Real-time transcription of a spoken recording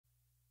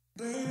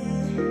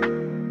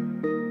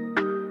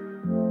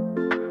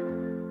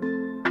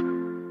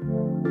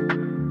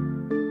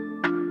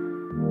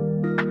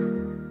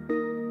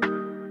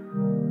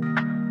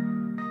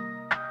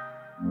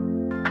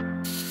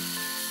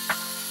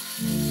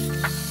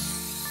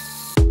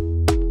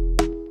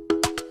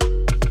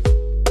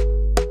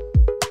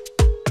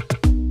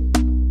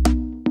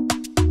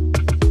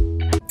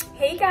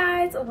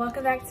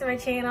Welcome back to my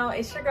channel.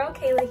 It's your girl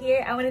Kayla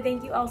here. I want to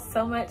thank you all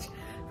so much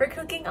for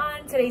clicking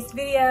on today's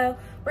video.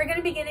 We're going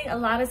to be getting a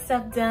lot of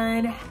stuff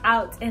done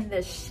out in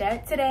the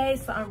shed today,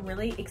 so I'm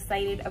really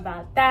excited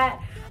about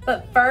that.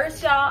 But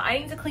first, y'all, I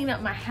need to clean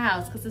up my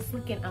house because it's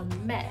looking a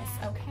mess,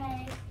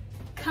 okay?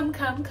 Come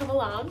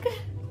along.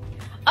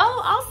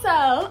 Oh,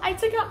 also, I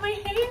took out my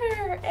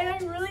hair and I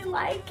really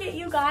like it,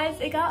 you guys.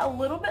 It got a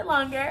little bit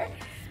longer.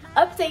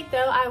 Update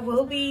though, I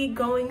will be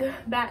going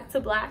back to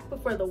black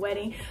before the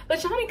wedding,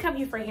 but y'all didn't come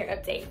here for a hair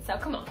update, so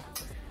come on.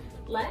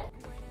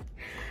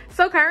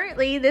 So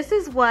currently, this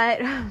is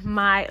what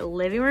my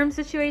living room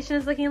situation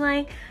is looking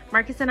like.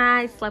 Marcus and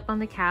I slept on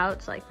the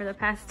couch like for the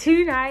past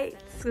 2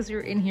 nights because we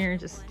were in here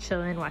just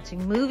chilling,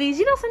 watching movies.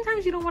 You know,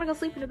 sometimes you don't want to go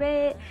sleep in the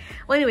bed.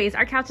 Well, anyways,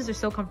 our couches are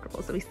so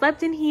comfortable, so we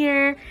slept in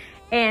here.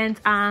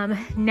 And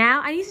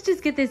now I need to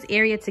just get this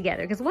area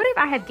together because what if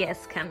I have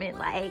guests come in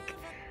like,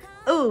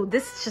 oh,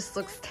 this just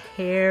looks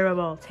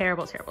terrible,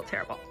 terrible.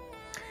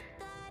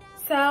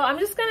 So I'm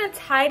just gonna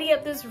tidy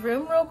up this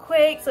room real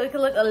quick so it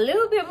can look a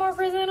little bit more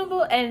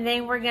presentable, and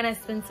then we're gonna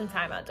spend some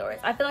time outdoors.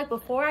 I feel like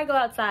before I go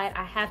outside,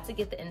 I have to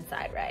get the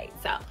inside right.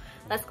 So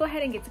let's go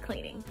ahead and get to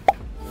cleaning.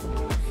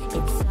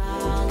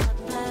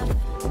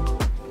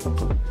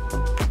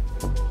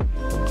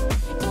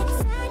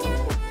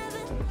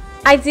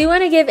 I do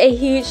want to give a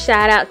huge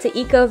shout out to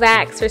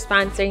EcoVax for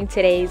sponsoring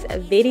today's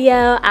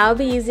video. I'll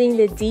be using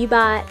the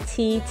D-Bot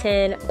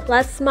T10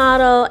 Plus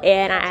model,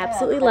 and I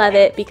absolutely love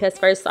it because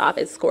first off,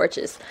 it's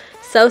gorgeous.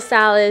 So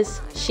stylish,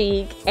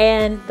 chic,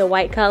 and the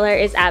white color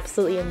is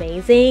absolutely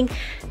amazing.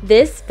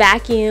 This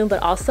vacuum,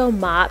 but also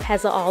mop,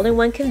 has an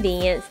all-in-one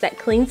convenience that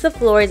cleans the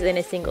floors in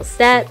a single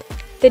step.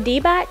 The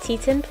D-Bot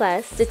T10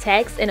 Plus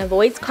detects and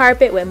avoids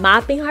carpet when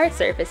mopping hard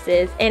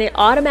surfaces, and it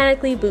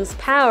automatically boosts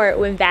power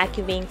when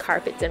vacuuming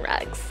carpets and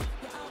rugs.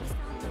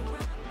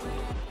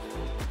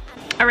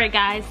 Alright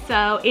guys,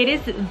 so it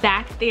is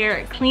back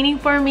there cleaning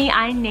for me.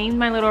 I named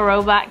my little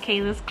robot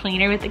Kayla's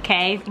Cleaner with a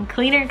K and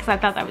Cleaner because I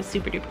thought that was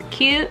super duper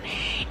cute.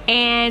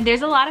 And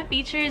there's a lot of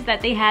features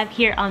that they have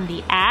here on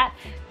the app.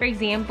 For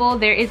example,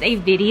 there is a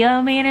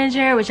video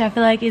manager, which I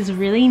feel like is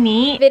really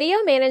neat.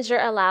 Video manager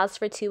allows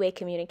for two-way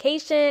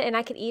communication, and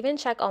I can even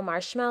check on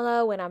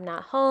Marshmallow when I'm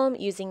not home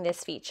using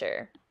this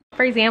feature.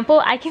 For example,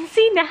 I can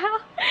see now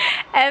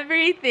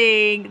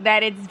everything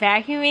that it's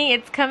vacuuming,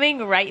 it's coming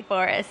right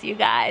for us, you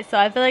guys. So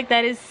I feel like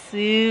that is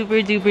super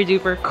duper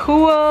duper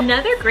cool.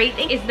 Another great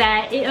thing is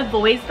that it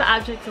avoids the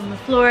objects on the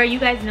floor. You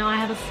guys know I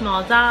have a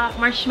small dog,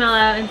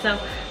 Marshmallow, and so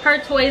her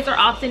toys are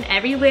often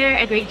everywhere.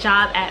 A great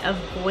job at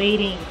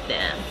avoiding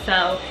them.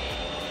 So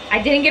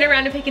I didn't get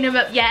around to picking them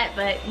up yet,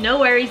 but no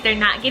worries, they're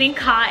not getting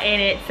caught in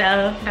it.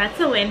 So that's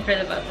a win for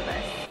the both of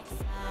us.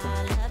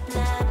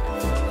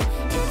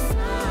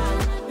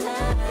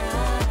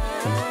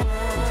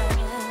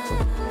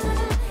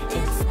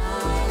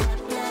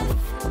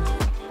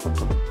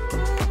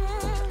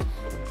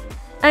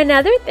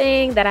 Another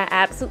thing that I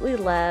absolutely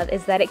love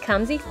is that it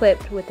comes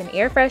equipped with an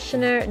air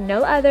freshener.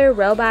 No other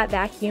robot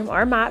vacuum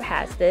or mop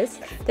has this.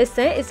 The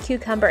scent is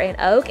cucumber and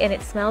oak, and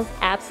it smells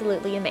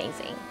absolutely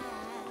amazing.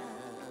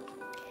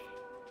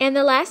 And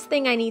the last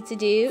thing I need to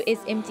do is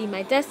empty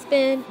my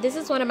dustbin. This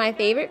is one of my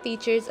favorite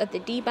features of the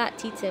D-Bot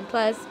T10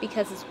 Plus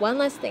because it's one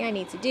less thing I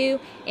need to do,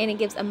 and it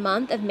gives a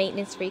month of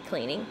maintenance-free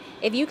cleaning.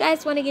 If you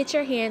guys want to get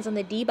your hands on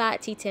the D-Bot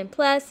T10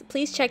 Plus,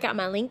 please check out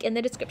my link in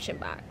the description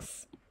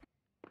box.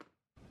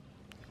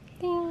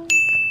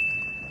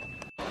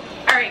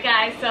 Alright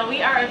guys, so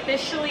we are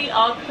officially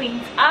all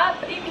cleaned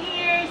up in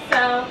here,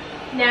 so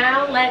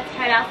now let's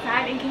head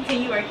outside and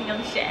continue working on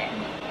the shed.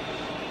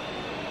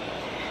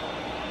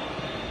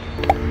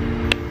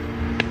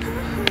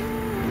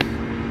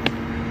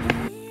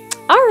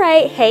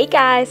 Alright, hey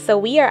guys, so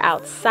we are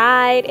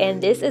outside,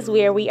 and this is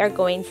where we are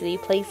going to be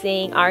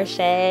placing our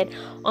shed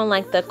on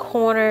like the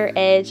corner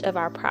edge of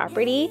our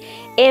property.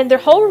 And the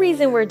whole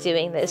reason we're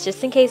doing this,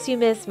 just in case you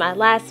missed my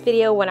last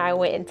video when I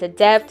went into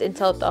depth and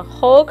told the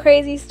whole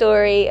crazy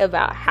story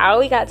about how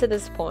we got to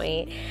this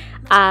point,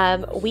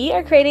 we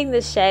are creating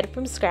this shed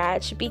from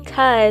scratch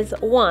because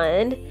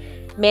one,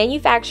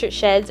 manufactured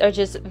sheds are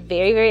just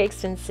very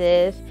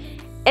expensive.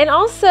 And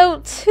also,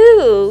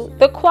 two,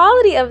 the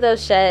quality of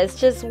those sheds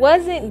just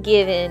wasn't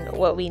given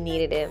what we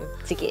needed them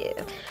to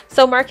give.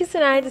 So Marcus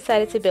and I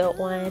decided to build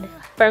one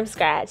from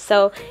scratch.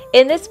 So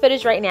in this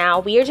footage right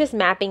now, we are just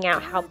mapping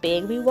out how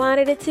big we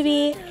wanted it to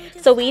be.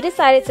 So we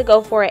decided to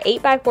go for an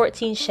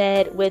 8x14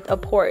 shed with a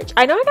porch.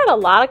 I know I got a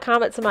lot of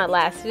comments in my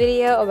last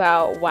video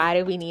about why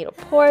do we need a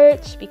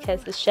porch,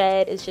 because the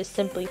shed is just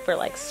simply for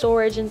like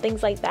storage and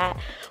things like that,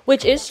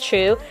 which is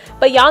true.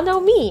 But y'all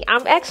know me,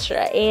 I'm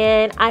extra,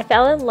 and I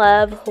fell in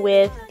love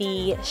with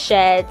the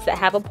sheds that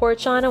have a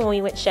porch on them when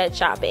we went shed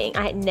shopping.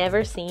 I had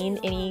never seen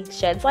any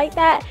sheds like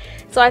that,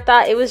 so I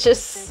thought it was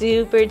just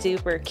super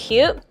duper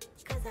cute.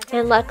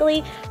 And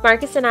luckily,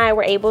 Marcus and I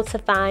were able to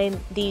find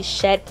these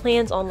shed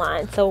plans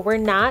online. So we're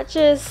not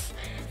just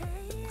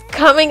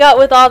coming up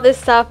with all this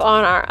stuff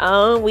on our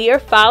own. We are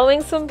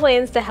following some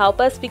plans to help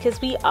us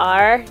because we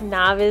are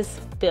novice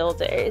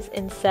builders.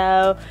 And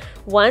so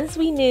once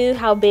we knew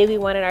how big we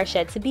wanted our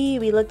shed to be,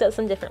 we looked up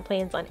some different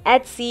plans on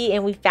Etsy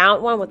and we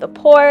found one with a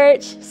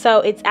porch.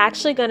 So it's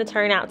actually going to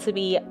turn out to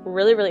be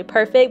really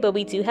perfect, but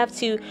we do have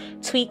to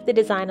tweak the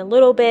design a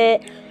little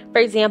bit. For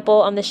example,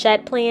 on the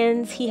shed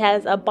plans, he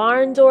has a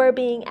barn door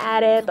being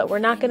added, but we're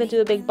not going to do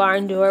a big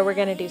barn door. We're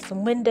going to do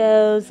some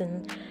windows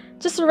and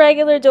just a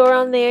regular door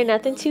on there,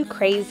 nothing too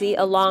crazy,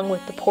 along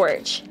with the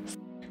porch.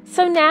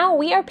 So now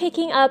we are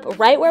picking up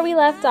right where we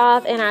left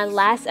off in our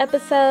last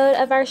episode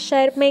of our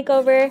shed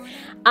makeover.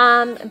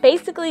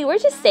 Basically, we're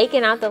just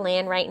staking out the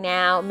land right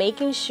now,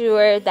 making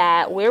sure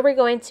that where we're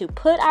going to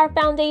put our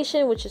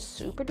foundation, which is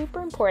super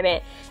duper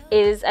important,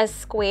 is as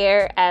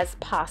square as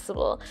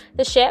possible.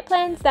 The shed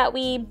plans that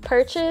we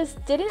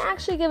purchased didn't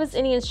actually give us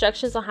any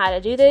instructions on how to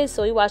do this,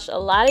 so we watched a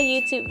lot of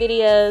YouTube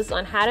videos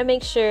on how to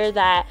make sure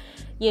that,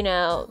 you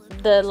know,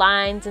 the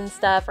lines and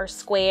stuff are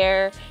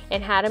square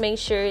and how to make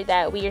sure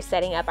that we are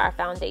setting up our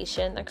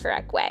foundation the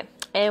correct way.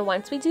 And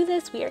once we do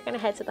this, we are going to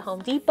head to the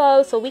Home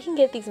Depot so we can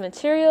get these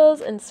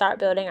materials and start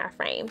building our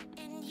frame.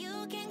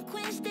 You can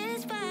quench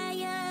this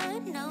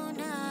fire, no.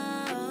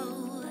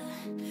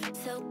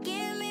 So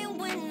give me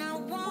when I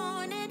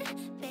want it,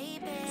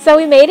 baby. So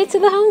we made it to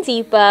the Home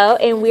Depot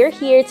and we're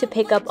here to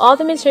pick up all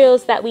the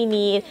materials that we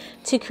need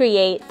to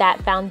create that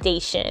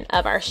foundation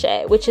of our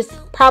shed, which is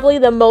probably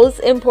the most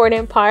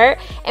important part.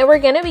 And we're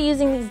going to be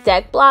using these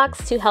deck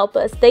blocks to help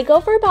us. They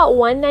go for about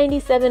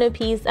 $1.97 a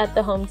piece at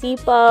the Home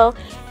Depot,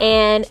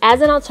 and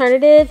as an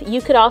alternative you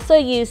could also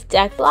use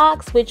deck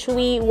blocks, which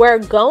we were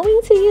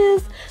going to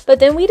use, but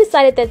then we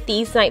decided that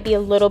these might be a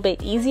little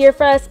bit easier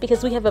for us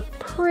because we have a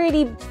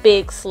pretty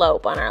big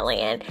slope on our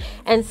land.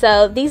 And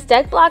so these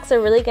deck blocks are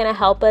really going to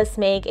help us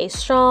make a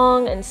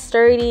strong and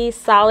sturdy,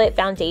 solid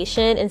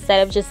foundation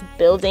instead of just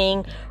building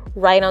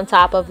right on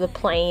top of the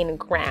plain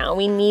ground.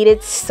 We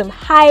needed some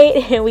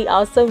height and we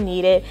also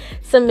needed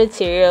some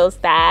materials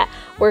that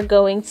were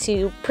going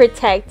to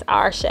protect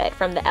our shed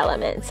from the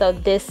elements. So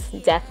this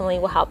definitely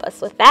will help us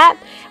with that.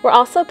 We're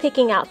also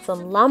picking out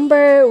some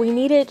lumber. We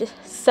needed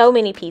so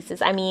many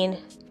pieces. I mean,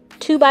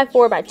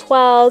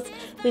 2x4x12s.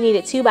 We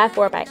needed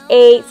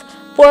 2x4x8s,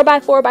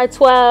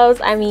 4x4x12s.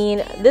 I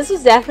mean, this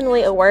was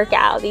definitely a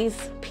workout.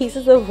 These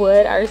pieces of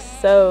wood are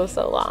so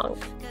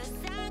long.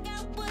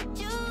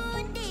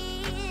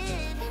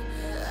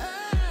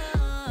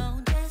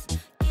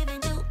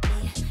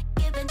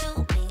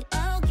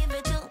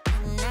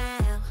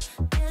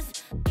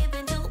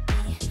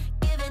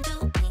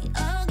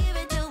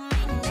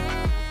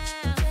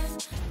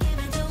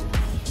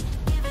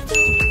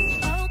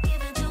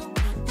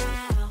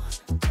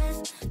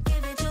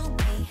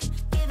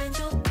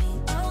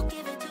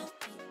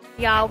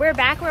 Y'all, we're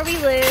back where we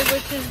live,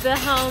 which is the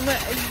Home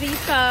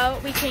Depot.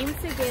 We came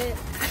to get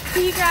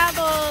pea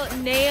gravel,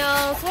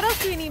 nails. What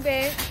else do we need,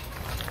 babe?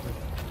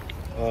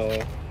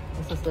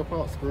 What's this stuff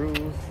called? Screws.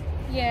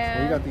 Yeah.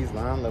 And we got these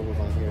line levels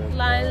on here.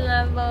 Line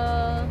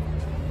level.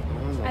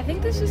 I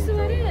think that's just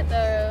about it,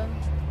 though.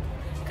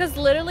 Because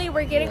literally,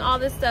 we're getting all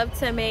this stuff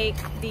to make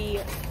the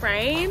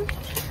frame.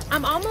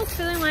 I'm almost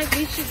feeling like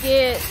we should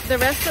get the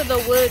rest of the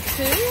wood,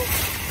 too.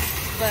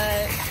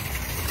 But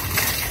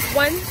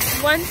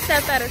one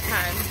step at a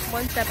time,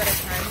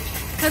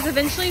 because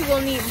eventually we'll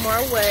need more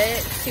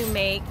wood to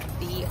make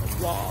the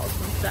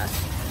walls and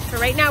stuff. So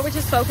right now we're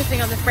just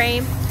focusing on the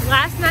frame.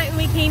 Last night when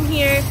we came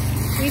here,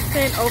 we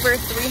spent over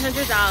 $300,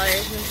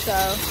 and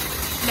so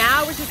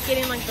now we're just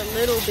getting like the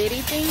little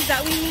bitty things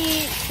that we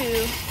need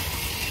to,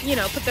 you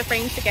know, put the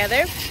frame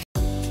together.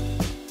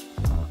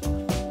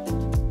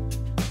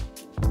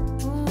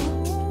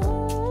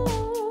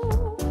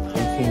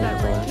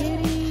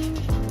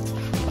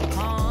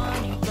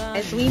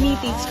 We need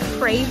these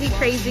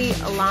crazy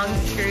long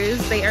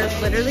screws. They are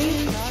literally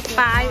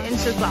 5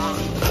 inches long.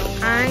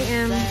 I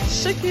am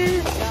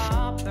shooketh.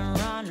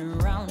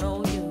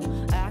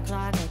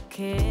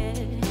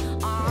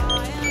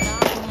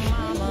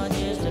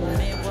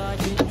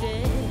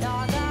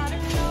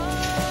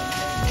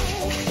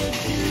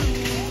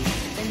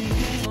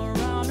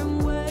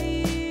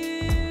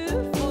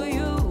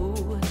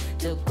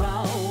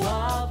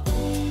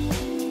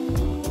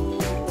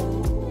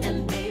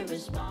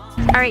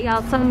 Alright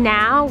y'all, so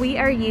now we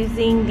are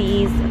using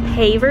these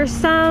paver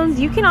stones.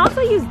 You can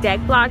also use deck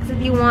blocks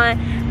if you want,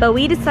 but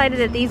we decided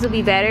that these would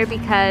be better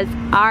because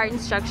our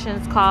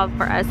instructions called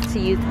for us to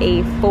use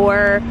a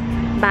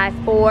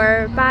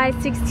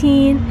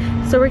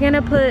 4x4x16. So we're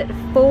gonna put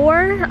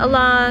 4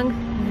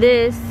 along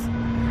this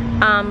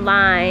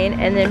line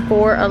and then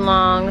 4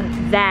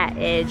 along that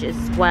edge as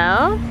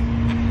well.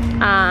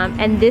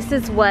 And this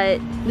is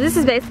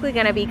basically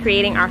gonna be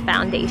creating our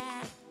foundation.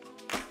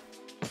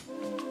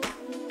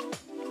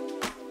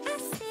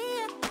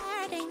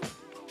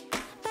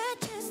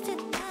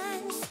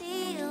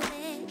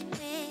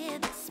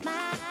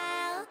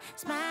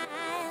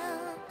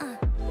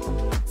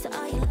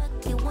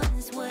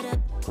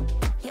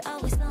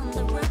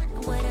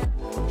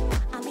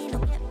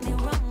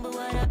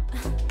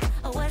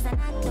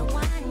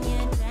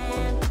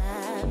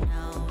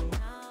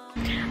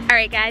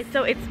 Alright guys,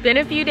 so it's been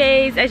a few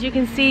days. As you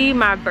can see,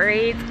 my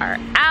braids are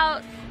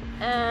out.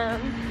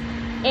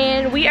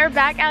 And we are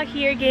back out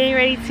here getting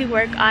ready to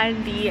work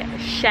on the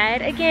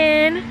shed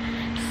again.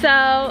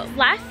 So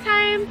last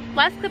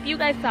clip you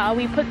guys saw,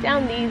 we put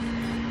down these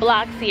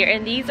blocks here,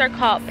 and these are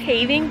called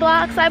paving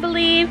blocks, I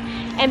believe.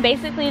 And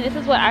basically this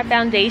is what our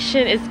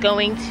foundation is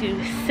going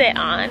to sit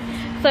on.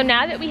 So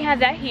now that we have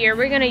that here,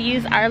 we're gonna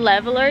use our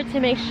leveler to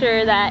make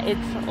sure that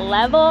it's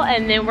level,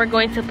 and then we're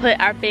going to put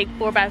our big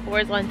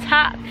 4x4s on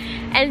top,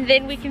 and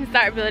then we can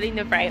start building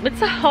the frame. It's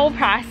a whole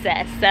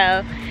process.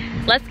 So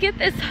let's get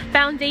this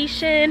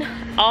foundation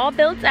all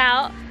built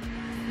out.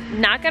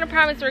 Not gonna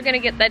promise we're gonna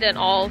get that done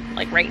all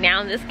like right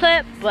now in this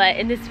clip, but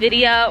in this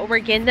video, we're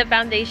getting the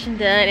foundation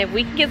done. If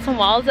we can get some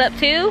walls up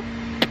too,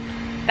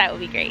 that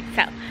would be great.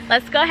 So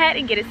let's go ahead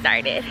and get it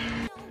started.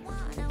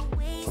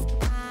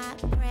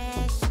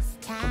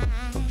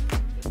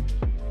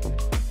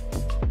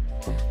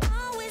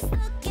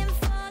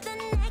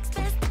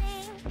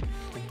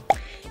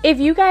 If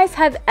you guys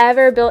have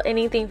ever built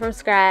anything from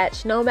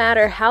scratch, no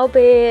matter how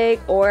big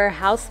or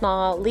how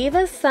small, leave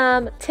us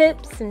some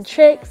tips and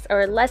tricks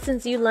or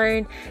lessons you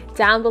learned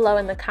down below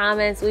in the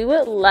comments. We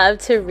would love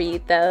to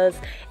read those.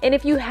 And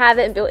if you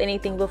haven't built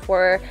anything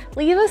before,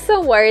 leave us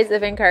some words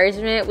of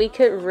encouragement. We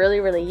could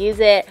really use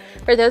it.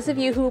 For those of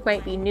you who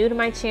might be new to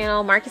my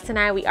channel, Marcus and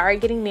I, we are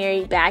getting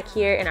married back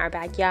here in our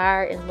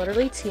backyard in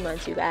literally 2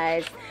 months, you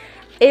guys.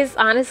 It's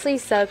honestly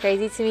so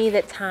crazy to me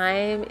that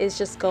time is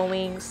just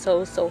going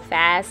so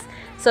fast.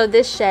 So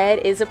this shed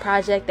is a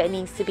project that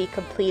needs to be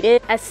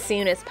completed as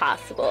soon as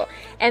possible.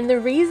 And the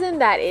reason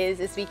that is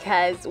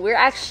because we're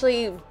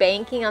actually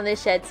banking on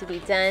this shed to be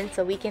done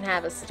so we can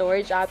have a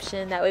storage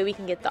option. That way we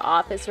can get the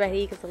office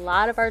ready, because a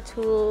lot of our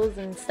tools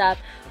and stuff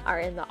are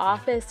in the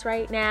office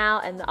right now,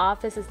 and the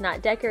office is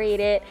not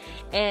decorated.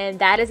 And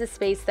that is a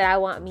space that I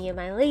want me and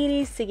my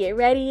ladies to get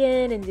ready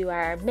in and do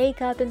our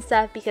makeup and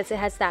stuff, because it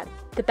has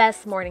the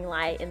best morning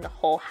light in the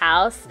whole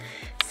house.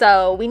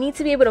 So we need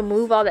to be able to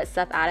move all that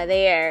stuff out of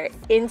there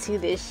into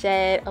this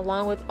shed,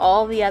 along with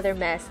all the other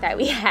mess that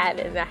we have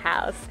in the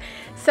house.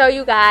 So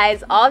you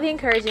guys, all the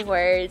encouraging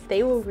words,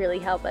 they will really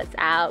help us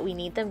out. We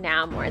need them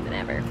now more than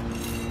ever.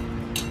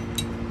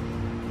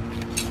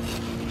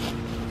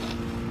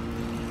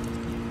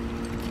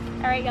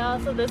 Alright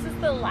y'all, so this is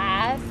the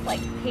last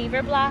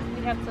paver block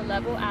we have to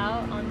level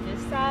out on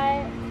this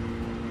side.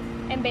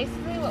 And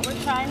basically what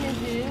we're trying to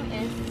do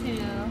is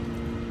to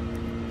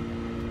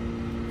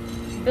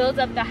build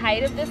up the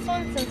height of this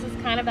one, since it's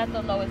kind of at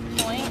the lowest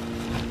point.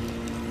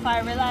 So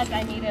I realized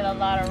I needed a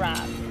lot of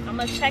rocks. I'm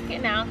gonna check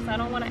it now because I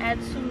don't want to add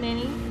too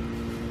many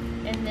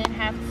and then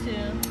have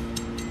to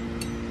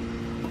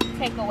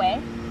take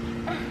away.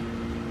 So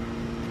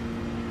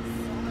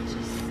I'll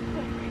just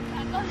put it right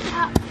back on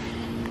top.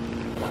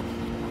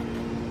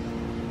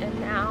 And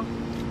now,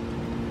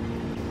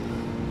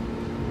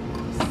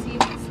 see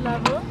if it's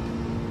level.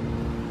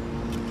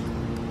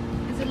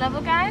 Is it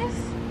level, guys?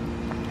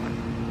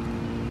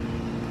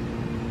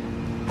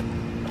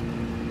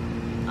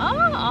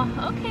 Oh,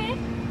 okay.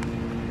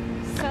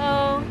 So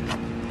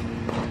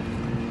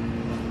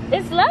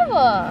it's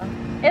level.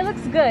 It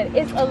looks good.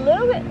 It's a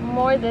little bit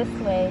more this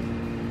way.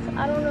 So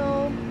I don't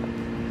know.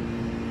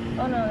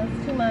 Oh no,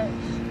 that's too much.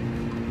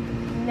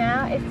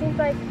 Now it seems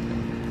like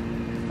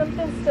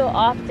something's still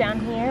off down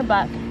here,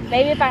 but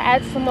maybe if I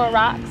add some more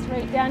rocks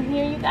right down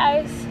here, you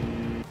guys.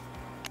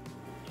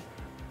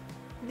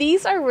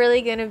 These are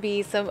really going to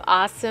be some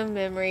awesome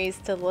memories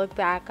to look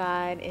back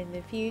on in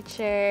the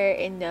future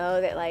and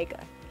know that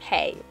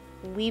hey,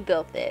 we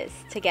built this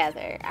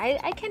together.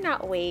 I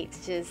cannot wait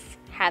to just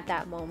have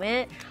that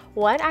moment.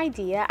 One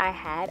idea I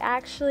had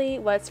actually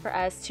was for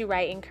us to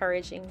write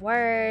encouraging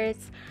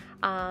words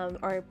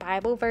or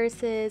Bible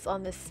verses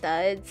on the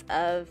studs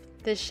of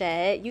the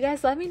shed. You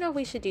guys let me know if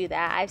we should do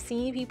that. I've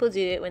seen people do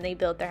it when they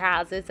build their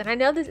houses, and I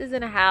know this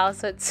isn't a house,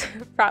 so it's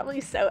probably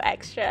so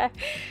extra,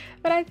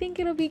 but I think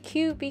it'll be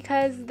cute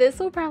because this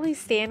will probably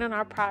stand on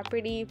our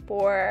property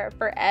for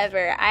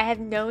forever. I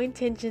have no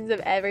intentions of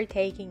ever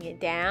taking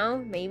it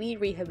down, maybe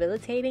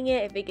rehabilitating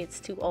it if it gets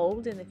too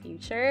old in the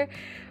future,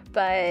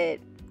 but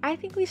I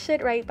think we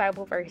should write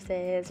Bible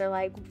verses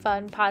or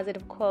fun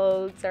positive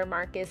quotes or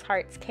Marcus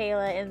hearts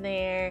Kayla in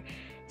there.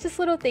 Just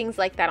little things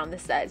like that on the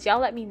studs. Y'all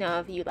let me know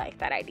if you like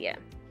that idea.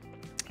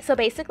 So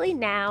basically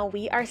now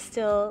we are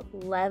still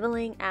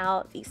leveling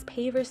out these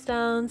paver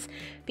stones.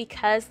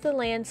 Because the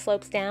land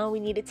slopes down, we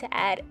needed to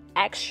add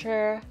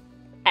extra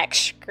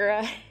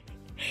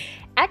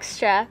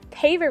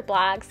paver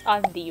blocks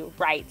on the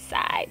right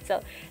side.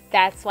 So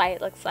that's why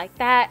it looks like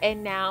that.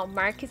 And now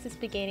Marcus is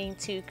beginning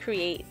to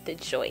create the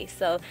joists.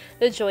 So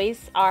the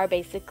joists are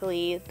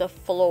basically the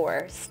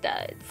floor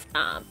studs.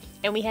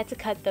 And we had to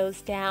cut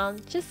those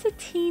down just a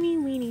teeny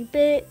weeny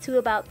bit to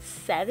about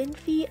 7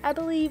 feet, I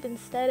believe,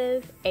 instead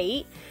of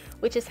 8,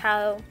 which is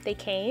how they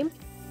came.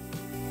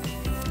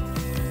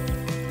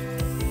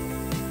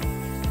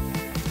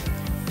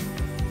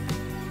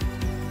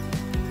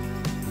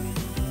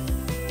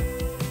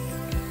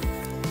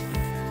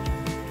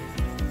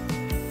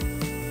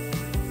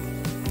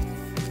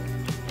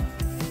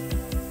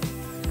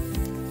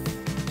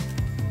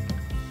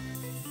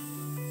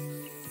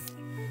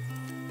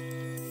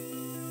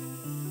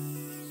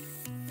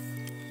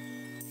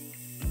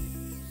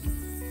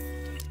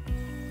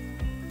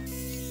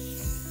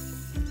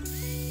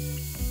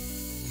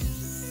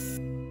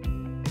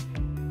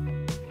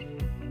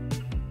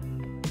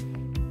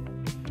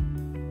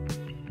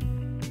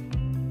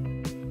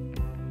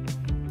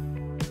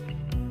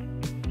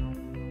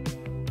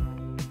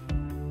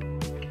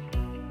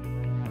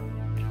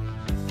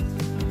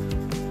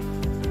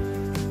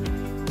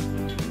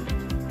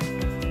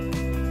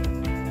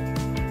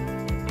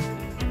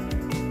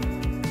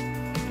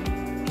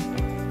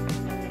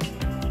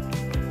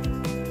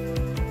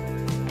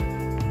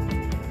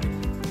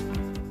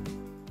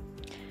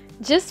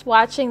 Just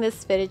watching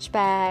this footage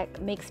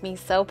back makes me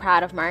so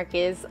proud of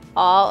Marcus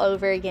all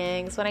over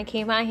again. Because when I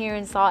came out here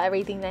and saw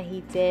everything that he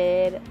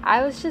did,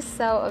 I was just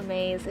so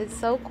amazed. It's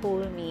so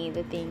cool to me,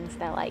 the things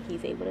that like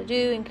he's able to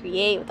do and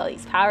create with all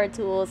these power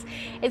tools.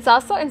 It's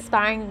also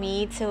inspiring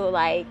me to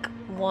like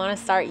want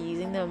to start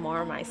using them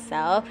more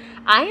myself.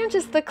 I am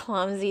just the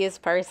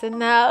clumsiest person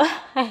though.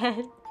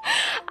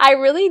 I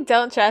really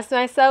don't trust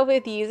myself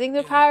with using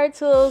the power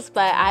tools,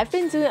 but I've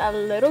been doing a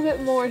little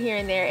bit more here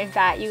and there. In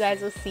fact, you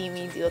guys will see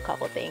me do a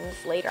couple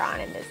things later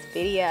on in this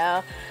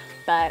video.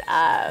 But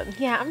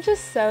yeah, I'm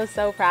just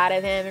so proud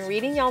of him, and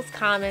reading y'all's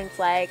comments,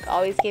 like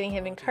always giving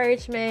him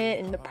encouragement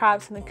and the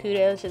props and the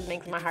kudos just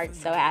makes my heart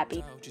so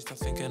happy. Just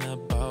thinking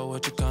about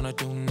what you're gonna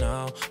do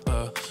now,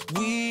 but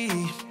we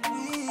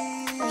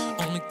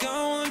only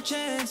got one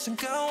chance and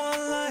got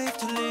one life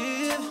to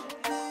live.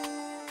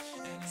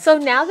 So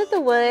now that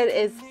the wood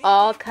is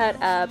all cut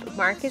up,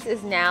 Marcus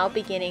is now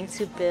beginning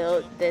to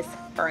build this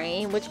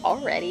frame, which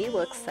already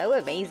looks so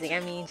amazing. I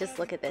mean, just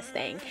look at this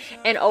thing.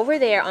 And over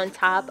there on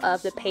top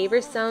of the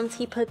paver stones,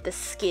 he put the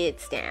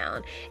skids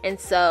down. And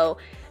so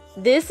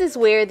this is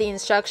where the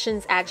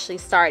instructions actually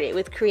started,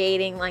 with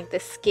creating like the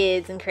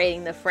skids and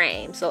creating the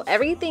frame. So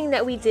everything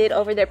that we did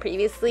over there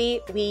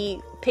previously,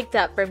 we picked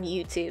up from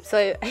YouTube.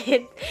 So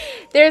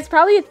there's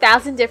probably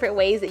 1,000 different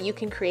ways that you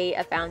can create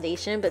a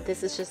foundation, but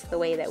this is just the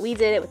way that we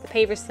did it, with the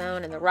paver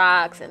stone and the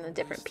rocks and the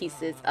different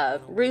pieces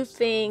of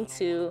roofing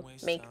to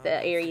make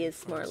the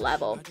areas more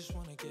level.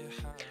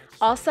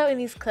 Also in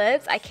these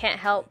clips, I can't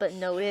help but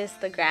notice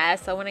the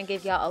grass. So I want to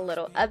give y'all a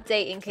little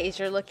update in case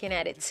you're looking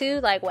at it too,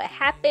 like what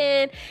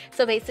happened.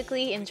 So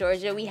basically in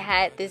Georgia, we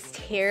had this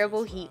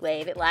terrible heat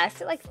wave. It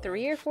lasted like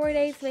 3 or 4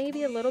 days,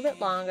 maybe a little bit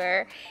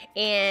longer.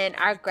 And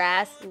our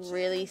grass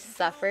really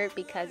suffered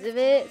because of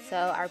it. So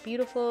our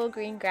beautiful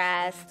green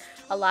grass,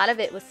 a lot of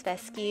it was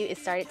fescue. It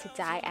started to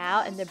die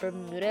out, and the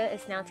Bermuda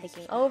is now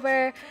taking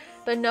over.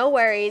 But no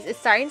worries, it's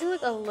starting to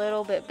look a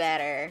little bit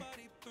better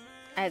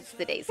as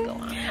the days go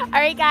on.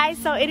 Alright guys,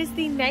 so it is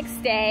the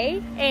next day,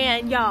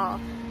 and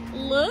y'all,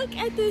 look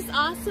at this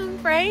awesome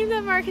frame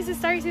that Marcus is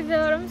starting to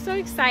build. I'm so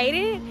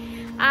excited.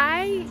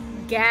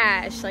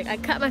 Like I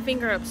cut my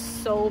finger up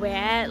so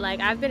bad.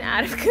 Like I've been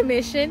out of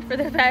commission for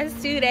the past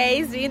 2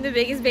 days being the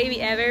biggest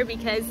baby ever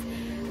because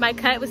my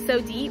cut was so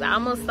deep. I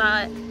almost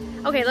thought,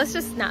 okay, let's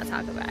just not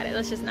talk about it.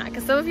 Let's just not,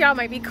 because some of y'all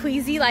might be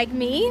queasy like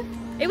me.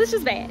 It was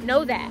just bad,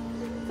 know that.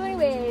 So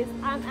anyways,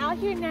 I'm out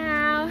here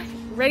now,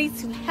 ready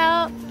to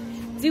help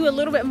do a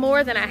little bit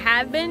more than I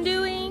have been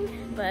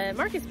doing, but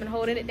Marcus been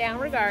holding it down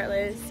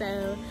regardless.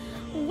 So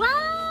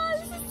wow,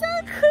 this is so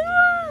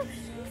cool.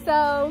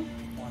 So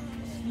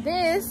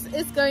this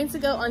is going to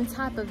go on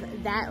top of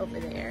that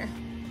over there,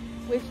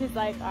 which is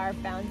like our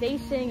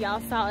foundation. Y'all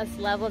saw us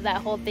level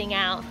that whole thing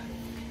out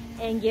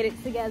and get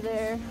it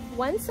together.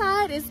 One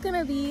side is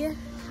gonna be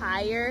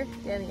higher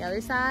than the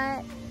other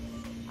side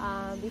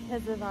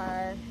because of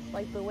our,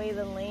 like the way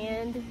the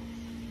land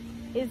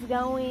is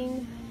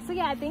going. So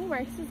yeah, I think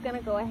Marcus is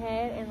gonna go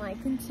ahead and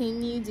like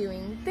continue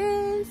doing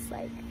this,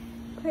 like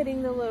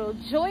putting the little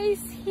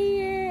joist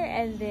here,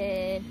 and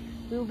then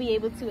we'll be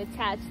able to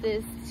attach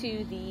this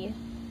to the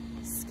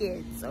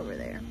skids over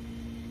there.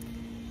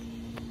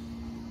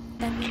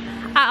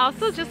 I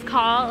also just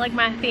called like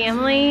my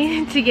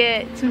family to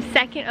get some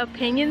second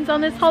opinions on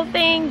this whole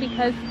thing,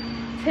 because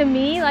to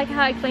me, like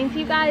how I explained to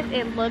you guys,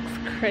 it looks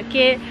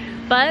crooked,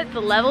 but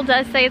the level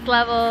does say it's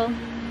level.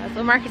 That's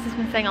what Marcus has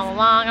been saying all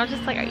along. I was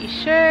just like, are you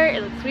sure?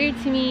 It looks weird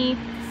to me.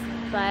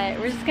 but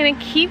we're just gonna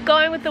keep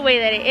going with the way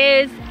that it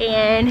is.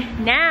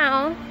 And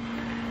now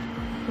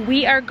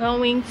we are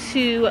going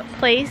to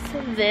place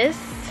this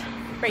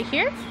right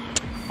here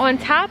on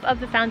top of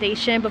the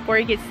foundation before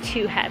it gets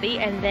too heavy,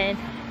 and then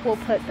we'll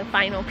put the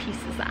final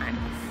pieces on.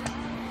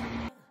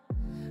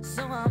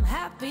 So I'm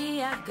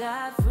happy I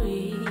got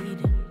freed.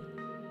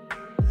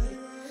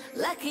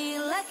 Lucky,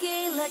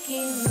 lucky, lucky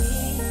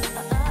me.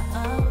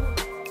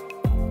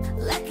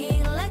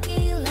 Lucky,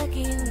 lucky,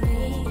 lucky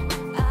me.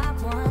 I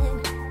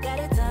won, got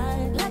it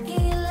done.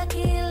 Lucky,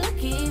 lucky,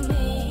 lucky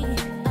me.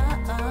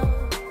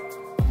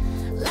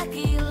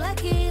 Lucky,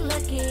 lucky,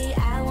 lucky.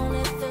 I won't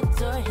let the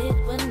door hit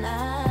when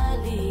I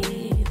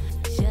leave.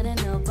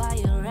 Should've known by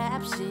your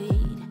rap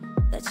sheet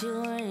that you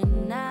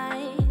weren't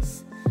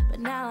nice, but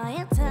now I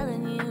am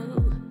telling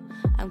you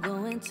I'm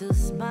going to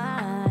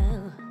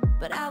smile.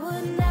 But I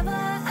would never,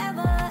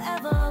 ever,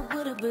 ever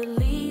would have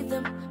believed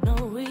them, no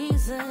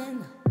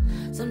reason.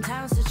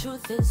 Sometimes the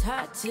truth is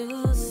hard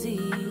to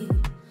see.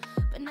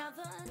 But now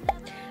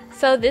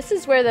so this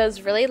is where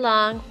those really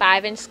long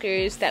 5-inch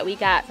screws that we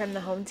got from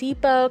the Home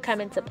Depot come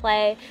into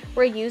play.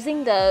 We're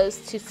using those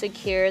to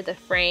secure the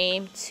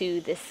frame to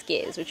the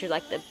skids, which are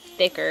like the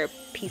thicker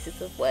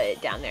pieces of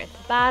wood down there at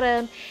the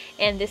bottom.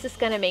 And this is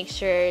going to make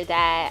sure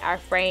that our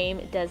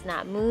frame does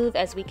not move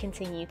as we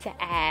continue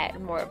to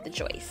add more of the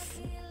joists.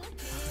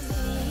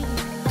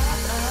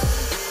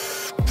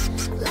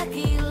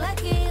 lucky,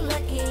 lucky,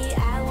 lucky.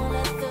 I won't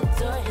let the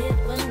door hit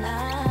when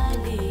I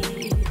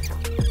leave.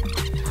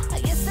 I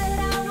guess that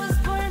I was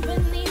born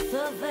beneath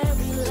a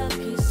very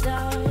lucky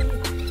star,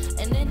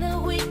 and in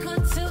a week or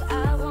two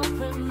I won't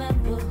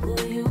remember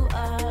who you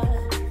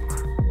are.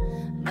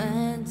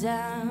 Man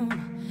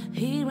down,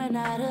 he ran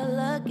out of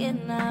luck,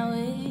 and now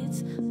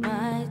it's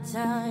my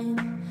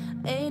time.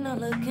 Ain't no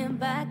looking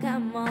back,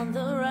 I'm on the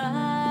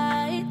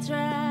right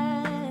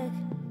track.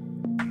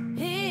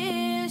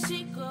 Here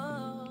she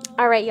goes.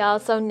 Alright y'all,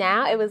 so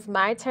now it was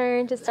my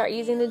turn to start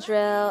using the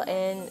drill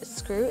and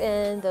screw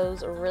in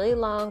those really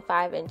long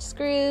 5-inch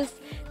screws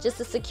just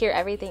to secure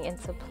everything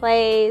into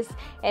place.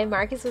 And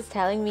Marcus was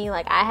telling me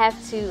like I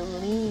have to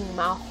lean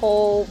my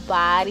whole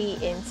body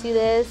into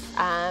this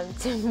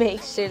to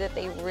make sure that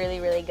they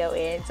really go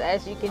in. So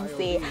as you can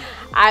see,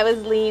 I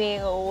was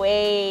leaning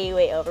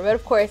way over. But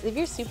of course, if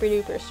you're super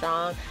duper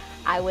strong,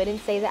 I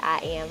wouldn't say that I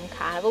am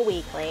kind of a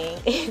weakling.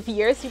 If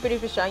you're super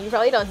duper strong, you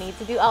probably don't need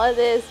to do all of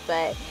this,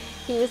 but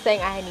he was saying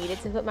I needed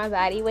to put my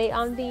body weight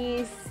on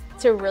these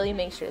to really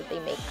make sure that they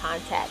make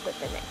contact with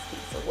the next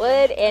piece of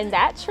wood, and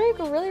that trick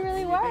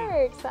really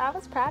worked. So I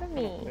was proud of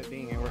me.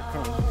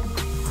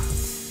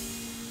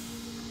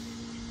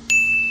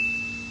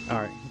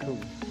 All right, cool.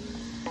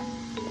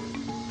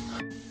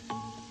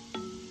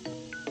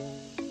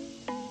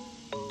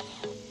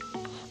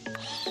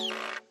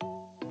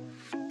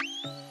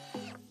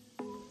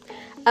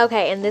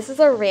 Okay, and this is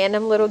a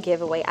random little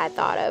giveaway I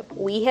thought of.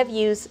 We have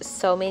used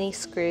so many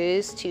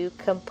screws to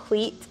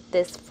complete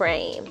this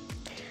frame.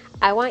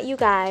 I want you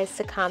guys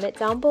to comment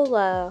down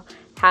below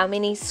how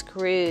many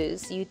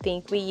screws you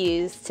think we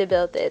used to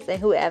build this, and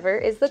whoever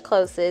is the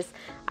closest,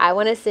 I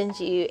want to send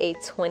you a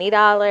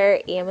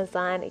 $20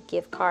 Amazon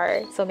gift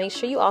card. So make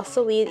sure you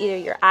also leave either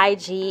your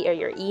IG or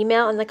your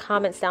email in the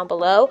comments down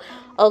below,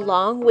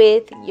 along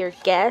with your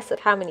guess of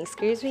how many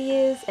screws we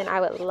used, and I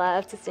would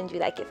love to send you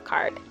that gift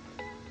card.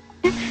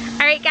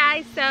 Alright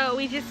guys, so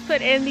we just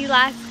put in the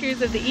last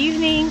screws of the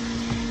evening.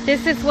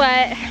 This is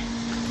what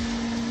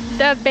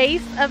the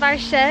base of our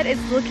shed is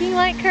looking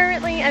like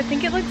currently. I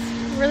think it looks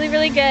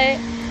really good.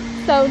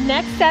 So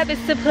next step is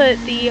to put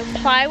the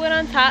plywood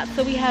on top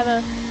so we have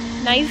a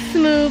nice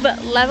smooth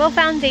level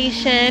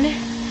foundation,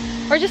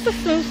 or just a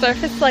smooth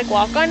surface to like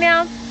walk on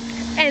now.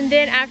 And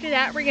then after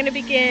that we're going to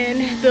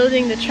begin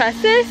building the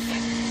trusses,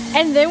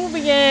 and then we'll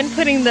begin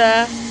putting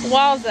the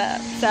walls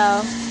up.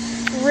 So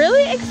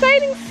really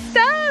exciting stuff.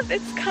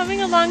 It's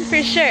coming along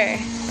for sure.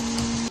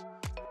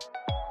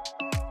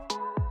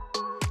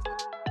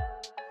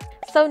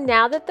 So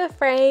now that the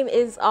frame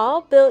is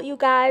all built, you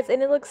guys,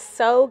 and it looks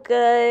so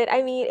good.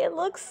 I mean, it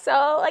looks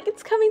so like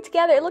it's coming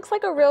together. It looks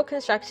like a real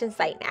construction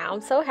site now.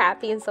 I'm so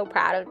happy and so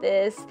proud of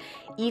this,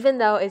 even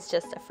though it's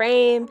just a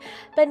frame.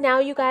 But now,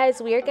 you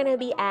guys, we are going to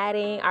be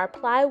adding our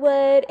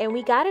plywood, and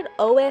we got an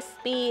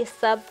OSB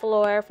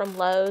subfloor from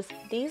Lowe's.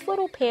 These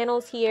little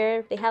panels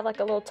here, they have like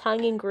a little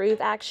tongue and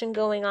groove action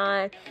going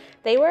on.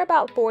 They were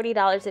about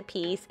 $40 a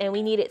piece, and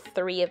we needed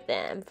 3 of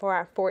them for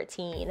our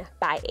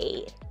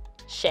 14x8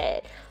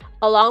 shed,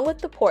 along with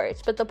the porch.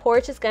 But the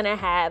porch is gonna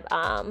have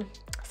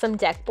some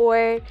deck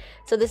board,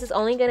 so this is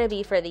only gonna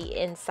be for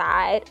the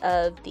inside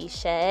of the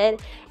shed.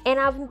 And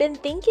I've been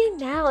thinking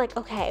now, like,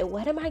 okay,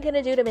 what am I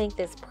gonna do to make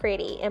this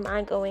pretty? Am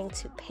I going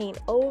to paint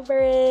over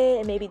it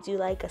and maybe do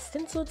like a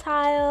stencil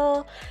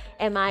tile?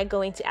 Am I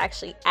going to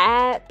actually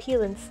add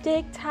peel and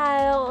stick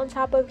tile on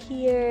top of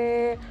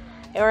here?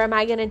 Or am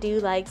I gonna do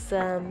like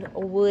some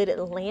wood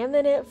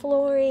laminate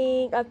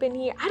flooring up in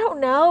here? I don't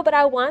know, but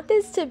I want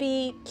this to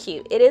be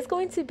cute. It is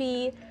going to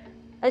be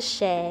a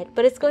shed,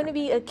 but it's going to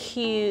be a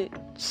cute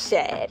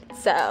shed.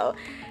 So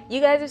You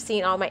guys have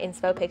seen all my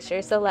inspo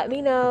pictures, so let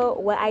me know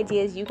what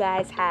ideas you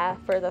guys have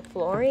for the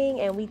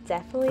flooring, and we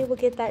definitely will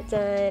get that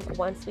done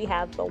once we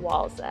have the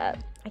walls up.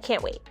 I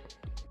can't wait.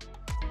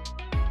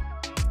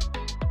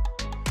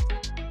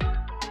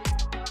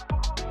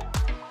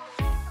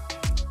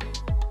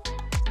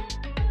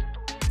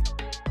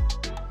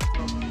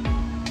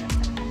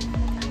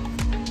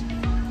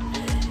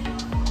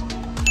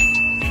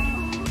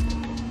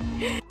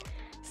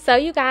 So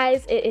you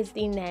guys, it is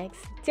the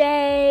next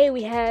day.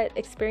 We had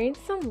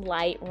experienced some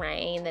light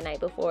rain the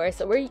night before,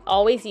 so we're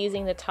always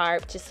using the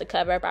tarp just to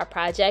cover up our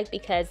project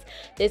because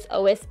this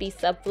OSB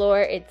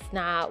subfloor, it's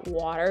not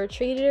water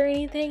treated or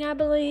anything, I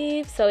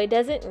believe, so it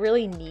doesn't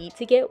really need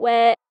to get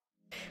wet.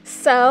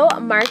 So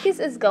Marcus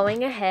is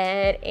going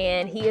ahead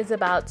and he is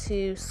about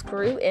to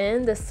screw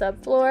in the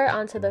subfloor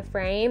onto the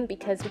frame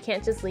because we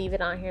can't just leave it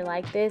on here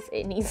like this.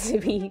 It needs to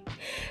be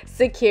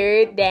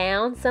secured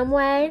down some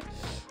way.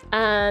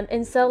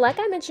 And so like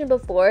I mentioned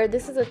before,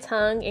 this is a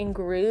tongue and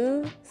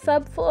groove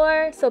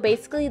subfloor. So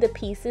basically the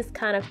pieces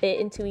kind of fit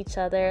into each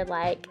other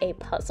like a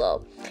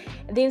puzzle.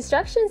 The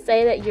instructions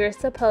say that you're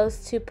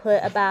supposed to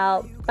put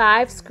about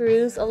 5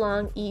 screws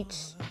along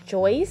each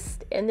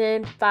joist and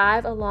then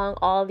 5 along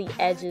all the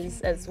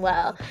edges as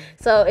well.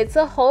 So it's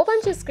a whole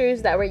bunch of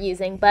screws that we're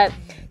using, but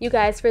you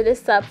guys, for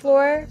this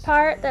subfloor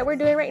part that we're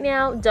doing right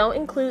now, don't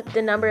include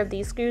the number of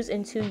these screws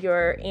into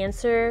your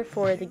answer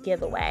for the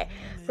giveaway.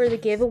 For the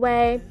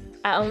giveaway,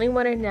 I only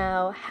want to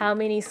know how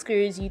many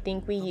screws you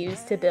think we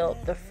used to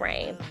build the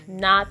frame,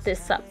 not this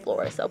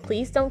subfloor. So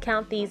please don't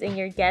count these in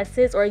your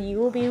guesses or you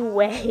will be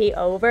way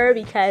over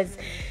because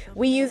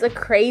we use a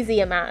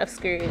crazy amount of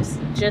screws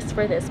just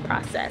for this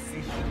process.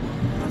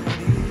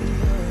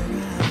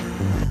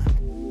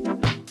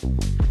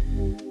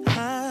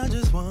 I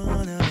just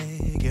wanna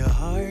make your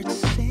heart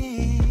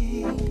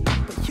sing,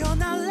 but you're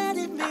not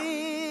letting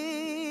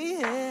me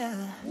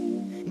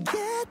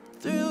get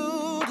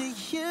through to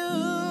you.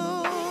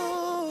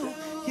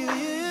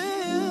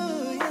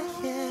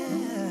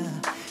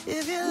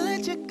 If you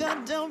let your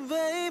guard down,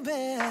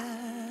 baby,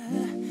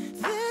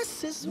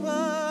 this is what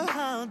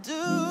I'll do.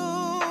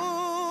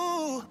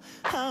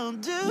 I'll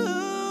do.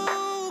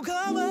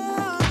 Come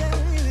on,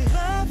 baby.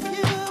 Love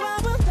you, I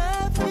will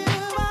love you,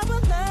 I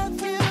will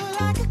love you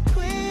like a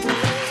queen.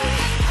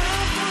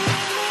 I'm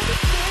willing to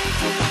take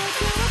you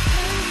to a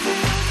place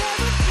you've never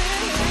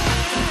been.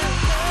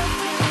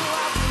 Love you, I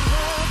will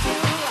love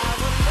you, I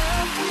will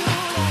love you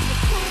like a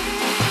queen.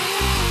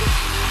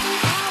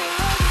 I will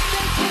always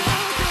take you to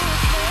a place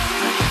you've never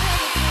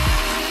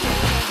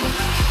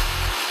been.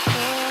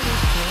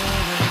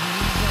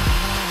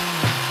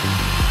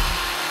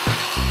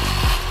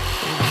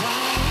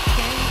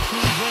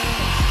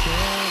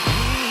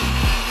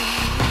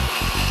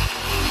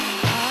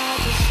 All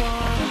this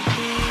joy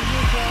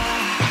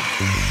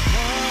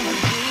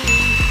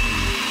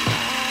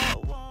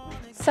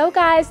So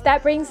guys,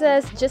 that brings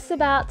us just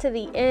about to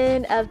the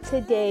end of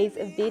today's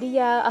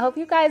video. I hope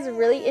you guys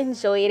really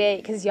enjoyed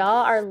it because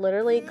y'all are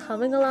literally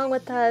coming along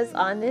with us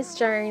on this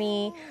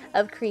journey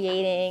of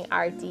creating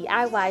our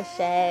DIY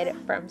shed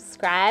from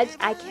scratch.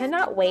 I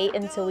cannot wait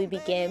until we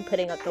begin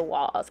putting up the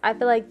walls. I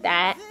feel like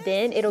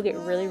then it'll get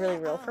really, really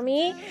real for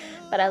me.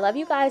 But I love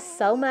you guys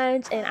so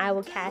much and I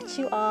will catch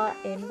you all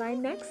in my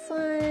next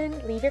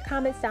one. Leave your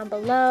comments down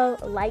below,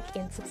 like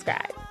and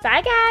subscribe.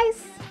 Bye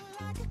guys!